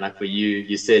being a man. Like for you,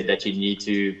 you said that you need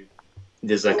to.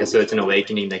 There's like a certain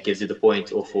awakening that gives you the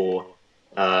point, or for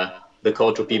the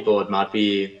cultural people, it might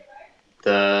be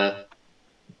the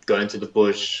going to the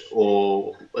bush,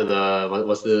 or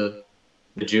what's the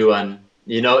Jew one.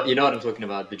 You know what I'm talking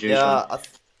about, the Jewish one. Yeah, I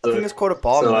think it's called a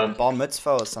bar mitzvah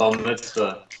or Bar something.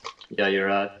 mitzvah. Yeah, you're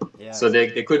right. Yeah. So there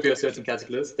could be a certain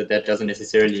catalyst, but that doesn't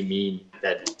necessarily mean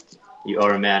that you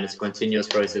are a man. It's a continuous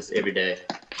process every day.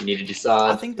 You need to I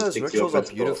decide think to those stick to your rituals are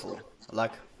principles. beautiful.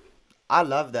 Like, I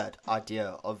love that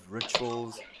idea of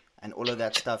rituals and all of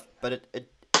that stuff, but it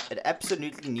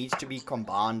absolutely needs to be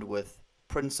combined with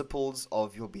principles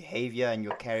of your behavior and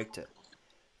your character.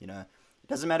 It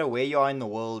doesn't matter where you are in the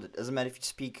world. It doesn't matter if you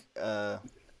speak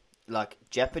like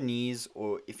Japanese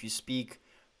or if you speak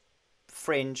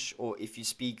French or if you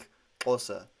speak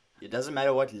Xhosa. It doesn't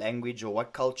matter what language or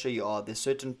what culture you are. There's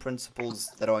certain principles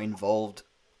that are involved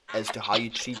as to how you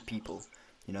treat people.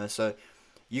 So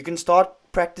you can start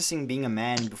practicing being a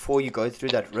man before you go through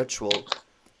that ritual,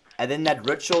 and then that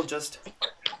ritual just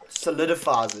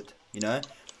solidifies it.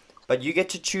 But you get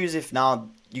to choose if now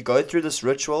you go through this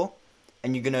ritual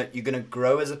and you're gonna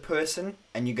grow as a person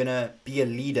and you're gonna be a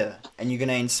leader and you're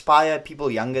gonna inspire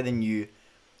people younger than you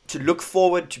to look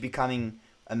forward to becoming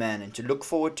a man and to look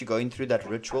forward to going through that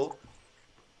ritual,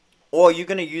 or you're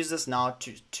gonna use this now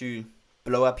to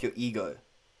blow up your ego.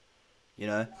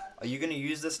 Are you going to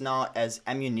use this now as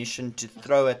ammunition to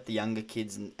throw at the younger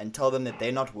kids and tell them that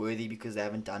they're not worthy because they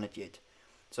haven't done it yet?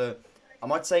 So I'm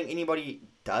not saying anybody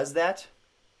does that,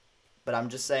 but I'm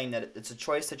just saying that it's a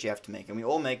choice that you have to make. And we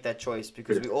all make that choice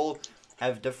because we all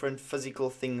have different physical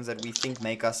things that we think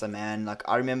make us a man. Like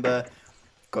I remember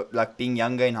like being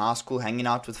younger in high school, hanging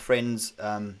out with friends,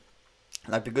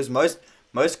 like because most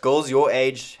girls your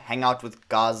age hang out with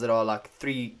guys that are like 4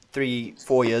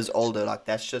 years older. Like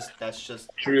that's just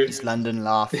True. East London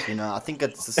life. I think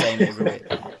it's the same everywhere.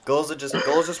 Girls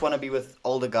just want to be with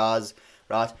older guys,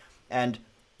 right? And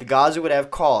the guys who would have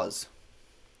cars,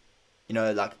 you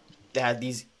know, like, they had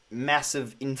these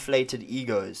massive inflated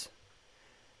egos.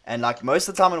 And, like, most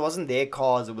of the time it wasn't their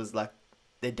cars, it was, like,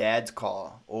 their dad's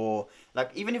car. Or,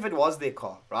 like, even if it was their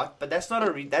car, right? But that's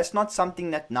not that's not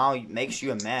something that now makes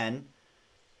you a man,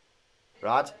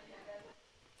 right?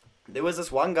 There was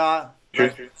this one guy,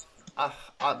 like,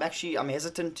 I'm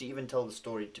hesitant to even tell the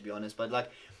story, to be honest, but, like,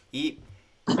 he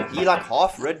like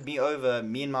half rid me over,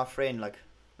 me and my friend,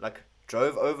 like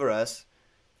drove over us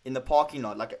in the parking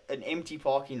lot, like an empty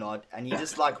parking lot, and he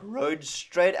just like rode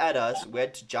straight at us. We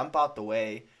had to jump out the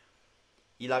way.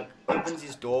 He like opens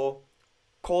his door,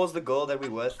 calls the girl that we're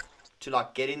with to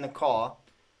like get in the car,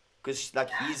 because like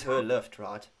he's her lift,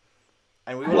 right?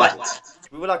 And we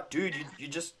were like, dude, you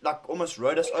just like almost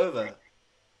rode us over.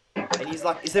 And he's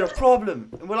like, is there a problem?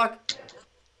 And we're like,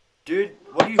 dude,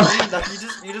 what do you mean? Like,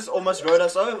 you just almost rode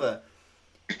us over.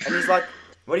 And he's like,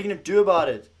 what are you gonna do about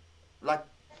it? Like,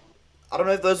 I don't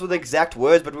know if those were the exact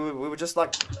words, but we were just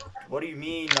like, what do you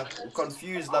mean? Like,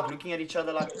 confused, like looking at each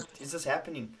other, like, is this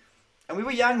happening? And we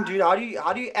were young, dude. How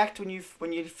do you act when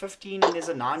you're 15 and there's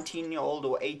a 19-year-old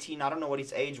or 18? I don't know what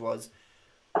his age was.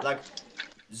 Like,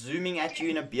 zooming at you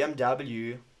in a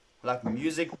BMW, like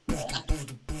music,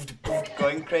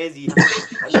 going crazy.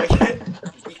 And like,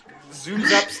 he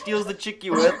zooms up, steals the chick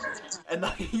you with, and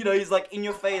like, you know, he's like in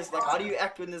your face. Like, how do you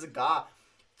act when there's a guy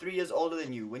 3 years older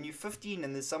than you? When you're 15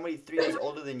 and there's somebody 3 years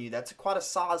older than you, that's quite a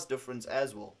size difference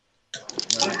as well.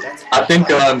 You know, like I think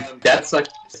that's like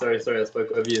sorry, I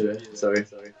spoke over you there. Sorry.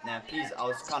 Nah, please, I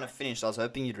was kind of finished. I was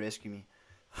hoping you'd rescue me.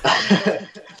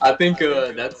 I think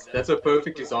that's a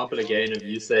perfect example again of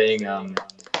you saying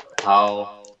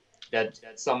how that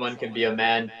someone can be a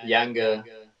man younger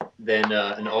than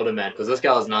an older man, because this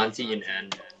guy was 19,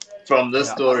 and from this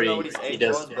story, I don't know what his age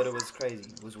was, but it was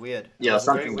crazy. It was weird. Yeah, it was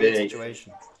something a very weird big.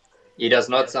 situation. He does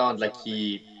not sound like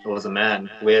he was a man,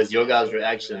 whereas your guy's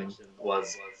reaction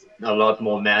was a lot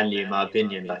more manly, in my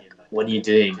opinion. Like, what are you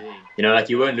doing? You know, like,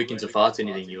 you weren't looking to fight or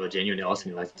anything. You were genuinely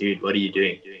asking, like, dude, what are you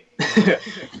doing?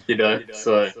 You know,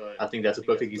 so I think that's a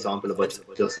perfect example of what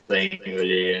you're saying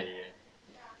earlier.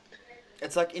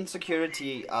 It's like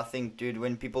insecurity, I think, dude,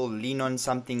 when people lean on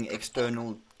something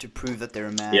external to prove that they're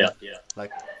a man. Yeah.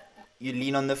 Like, you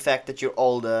lean on the fact that you're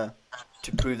older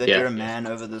to prove that you're a man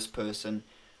over this person.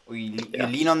 Or you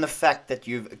lean on the fact that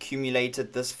you've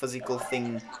accumulated this physical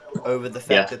thing over the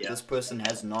fact that this person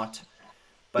has not.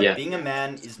 But being a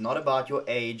man is not about your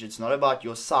age. It's not about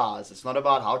your size. It's not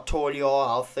about how tall you are,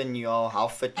 how thin you are, how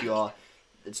fit you are.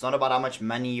 It's not about how much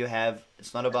money you have.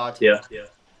 It's not about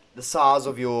the size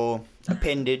of your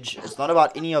appendage. It's not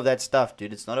about any of that stuff,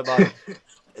 dude. It's not about...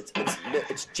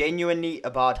 It's genuinely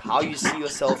about how you see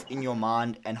yourself in your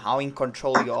mind and how in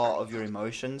control you are of your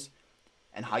emotions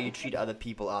and how you treat other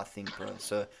people, I think, bro.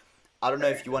 So, I don't know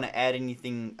if you want to add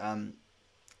anything,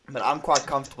 but I'm quite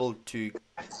comfortable to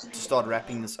start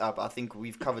wrapping this up. I think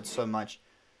we've covered so much.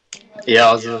 Yeah,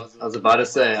 I was about to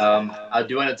say, I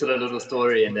do want to tell a little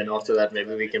story, and then after that,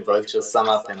 maybe we can both just sum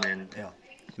up and then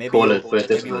maybe call it for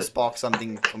maybe you'll spark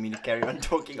something for me to carry on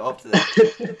talking after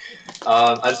that.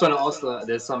 I just want to ask,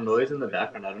 there's some noise in the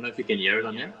background. I don't know if you can hear it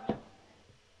on here.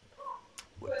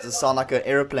 Does it sound like an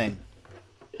aeroplane?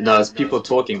 No, it's people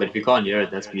talking, but if you can't hear it,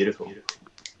 that's beautiful.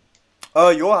 Oh,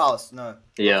 your house? No.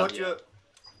 Yeah.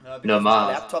 No, my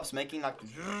house. laptop's making like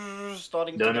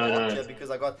starting to get hot here because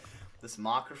I got this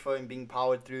microphone being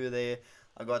powered through there.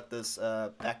 I got this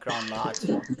background light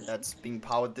that's being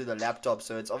powered through the laptop,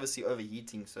 so it's obviously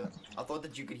overheating. So I thought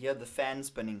that you could hear the fan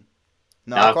spinning.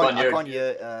 No, I can't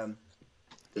hear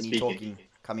any talking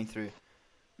coming through.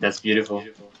 That's beautiful.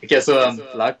 Okay, so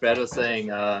like Brad was saying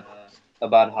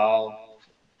about how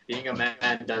being a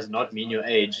man does not mean your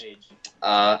age.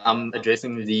 I'm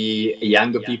addressing the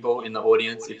younger people in the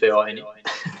audience, if there are any.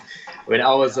 When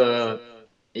I was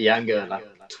younger,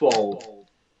 like 12,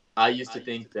 I used to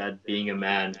think that being a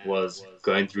man was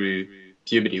going through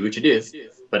puberty, which it is,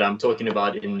 but I'm talking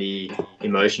about in the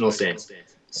emotional sense.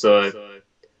 So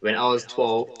when I was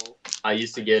 12, I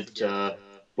used to get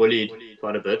bullied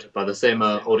quite a bit by the same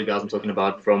older guys I'm talking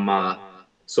about from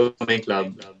swimming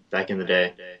club back in the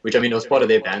day, which I mean, it was part of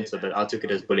their banter, but I took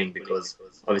it as bullying because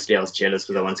obviously I was jealous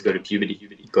because I wanted to go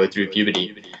through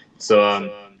puberty. So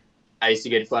I used to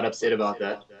get quite upset about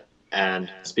that. And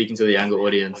speaking to the younger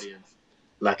audience,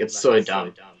 like, it's so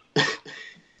dumb.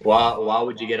 Why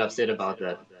would you get upset about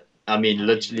that? I mean,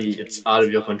 literally, it's out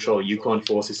of your control. You can't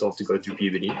force yourself to go through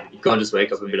puberty. You can't just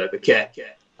wake up and be like, okay,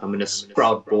 I'm going to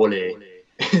sprout ball hair.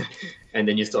 And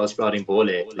then you start sprouting ball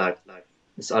hair. Like,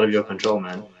 it's out of your control,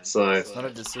 man. So it's not a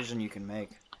decision you can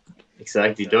make.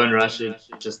 Exactly. Don't rush it.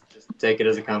 Just take it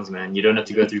as it comes, man. You don't have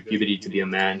to go through puberty to be a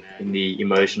man in the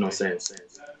emotional sense.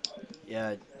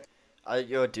 Yeah,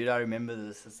 dude, I remember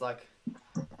this. It's like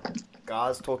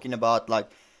guys talking about like,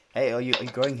 hey, are you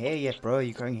growing hair yet, bro? Are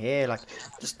you growing hair? Like,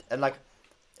 just and like,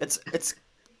 it's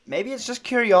maybe it's just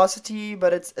curiosity,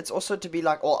 but it's also to be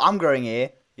like, oh, I'm growing hair.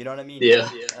 You know what I mean? Yeah.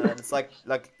 And it's like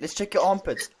let's check your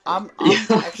armpits. Yeah.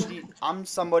 I'm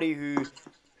somebody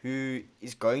who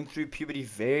is going through puberty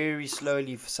very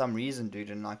slowly for some reason, dude,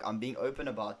 and like I'm being open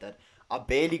about that. I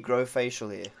barely grow facial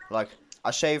hair. Like I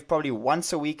shave probably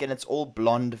once a week, and it's all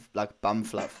blonde, like bum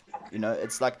fluff. You know,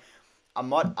 it's like I'm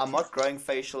not growing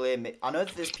facial hair. I know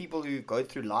that there's people who go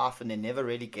through life and they never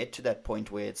really get to that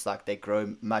point where it's like they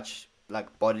grow much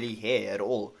like bodily hair at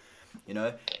all, you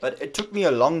know. But it took me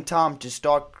a long time to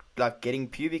start like getting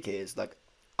pubic hairs. Like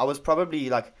I was probably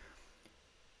like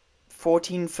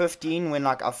 14, 15 when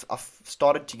like I've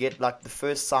started to get like the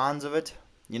first signs of it,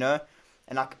 you know.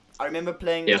 And like I remember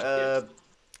playing Yeah.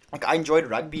 like I enjoyed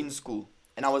rugby in school,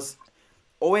 and I was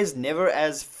always never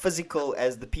as physical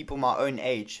as the people my own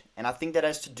age, and I think that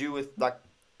has to do with like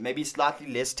maybe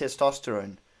slightly less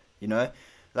testosterone, you know.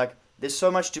 Like there's so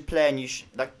much to play, and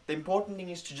like the important thing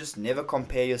is to just never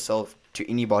compare yourself to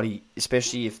anybody,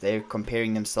 especially if they're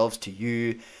comparing themselves to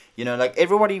you. You know, like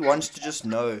everybody wants to just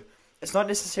know. It's not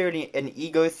necessarily an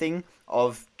ego thing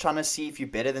of trying to see if you're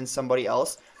better than somebody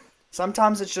else.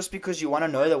 Sometimes it's just because you want to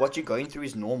know that what you're going through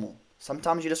is normal.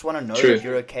 Sometimes you just want to know True. that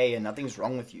you're okay and nothing's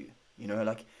wrong with you.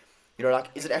 Like,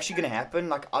 is it actually going to happen?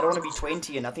 Like, I don't want to be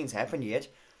 20 and nothing's happened yet.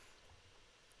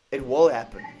 It will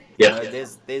happen. You Yeah. know,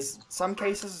 there's some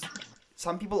cases,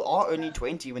 some people are only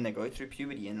 20 when they go through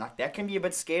puberty, and like that can be a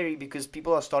bit scary because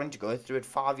people are starting to go through it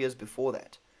 5 years before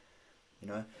that. You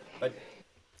know, but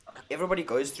everybody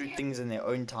goes through things in their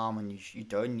own time, and you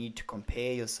don't need to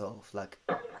compare yourself. Like,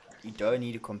 you don't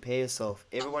need to compare yourself.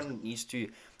 Everyone needs to.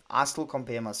 I still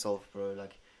compare myself, bro.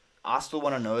 Like, I still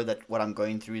want to know that what I'm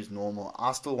going through is normal.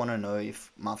 I still want to know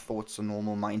if my thoughts are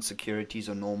normal, my insecurities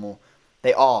are normal.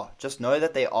 They are. Just know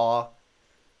that they are.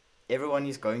 Everyone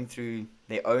is going through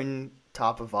their own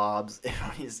type of vibes.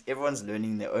 Everyone's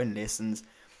learning their own lessons.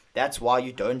 That's why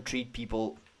you don't treat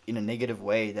people in a negative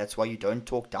way. That's why you don't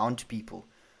talk down to people.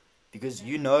 Because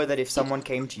you know that if someone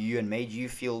came to you and made you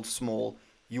feel small,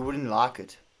 you wouldn't like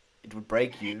it. It would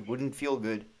break you. It wouldn't feel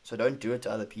good. So don't do it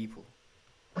to other people.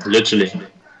 Literally.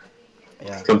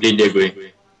 Yeah. Completely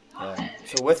agree. Yeah.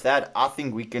 So with that, I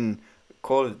think we can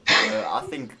call it. I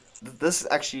think this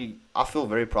actually, I feel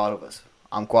very proud of us.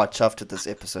 I'm quite chuffed at this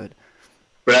episode.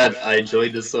 Brad, I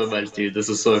enjoyed this so much, dude. This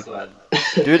was so fun.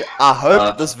 Dude, I hope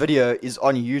Uh, this video is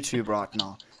on YouTube right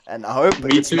now. And I hope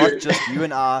Me it's not too. just you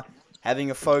and I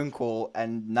having a phone call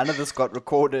and none of this got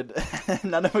recorded.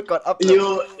 None of it got uploaded.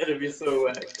 Yo, it'll be so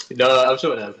whack. No, I'm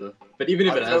sure it has though. But even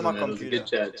if I'll it throw hasn't, my man, it was a good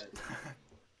computer. chat.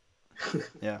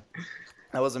 Yeah.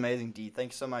 That was amazing, D.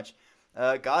 Thank you so much.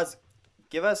 Guys,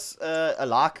 give us a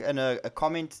like and a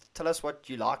comment. Tell us what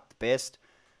you liked best.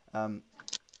 Um,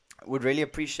 would really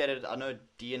appreciate it. I know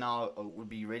D and I would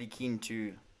be really keen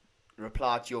to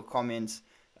reply to your comments.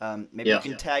 Maybe you Yeah.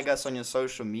 can tag us on your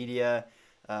social media.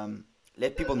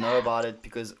 Let people know about it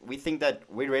because we think that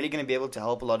we're really going to be able to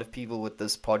help a lot of people with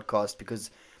this podcast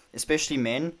because, especially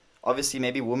men, obviously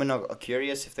maybe women are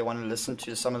curious if they want to listen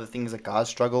to some of the things that guys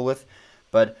struggle with.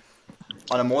 But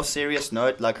on a more serious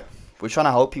note, like we're trying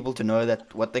to help people to know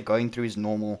that what they're going through is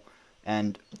normal.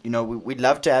 And, we'd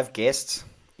love to have guests.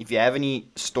 If you have any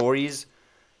stories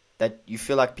that you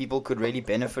feel like people could really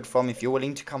benefit from, if you're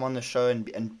willing to come on the show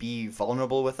and be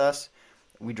vulnerable with us,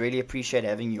 we'd really appreciate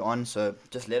having you on. So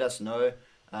just let us know.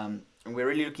 And we're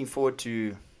really looking forward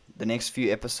to the next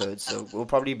few episodes. So we'll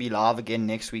probably be live again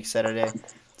next week, Saturday,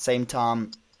 same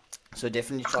time. So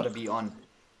definitely try to be on.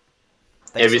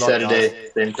 Thanks Every a lot, guys. Saturday,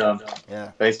 same time.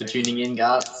 Yeah, Thanks for tuning in,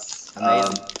 guys.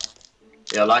 amazing.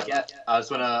 Yeah, I just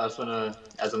wanna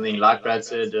add something. Like Brad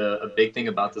said, a big thing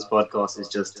about this podcast is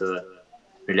just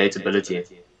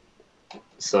relatability.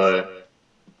 So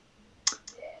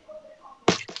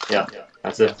yeah,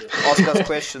 that's Yeah. it. Ask us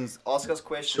questions. Ask us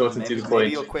questions. Short and to the Maybe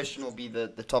point. your question will be the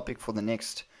topic for the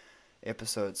next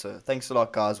episode. So thanks a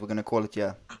lot, guys. We're going to call it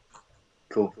here.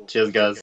 Cool. Cheers, guys.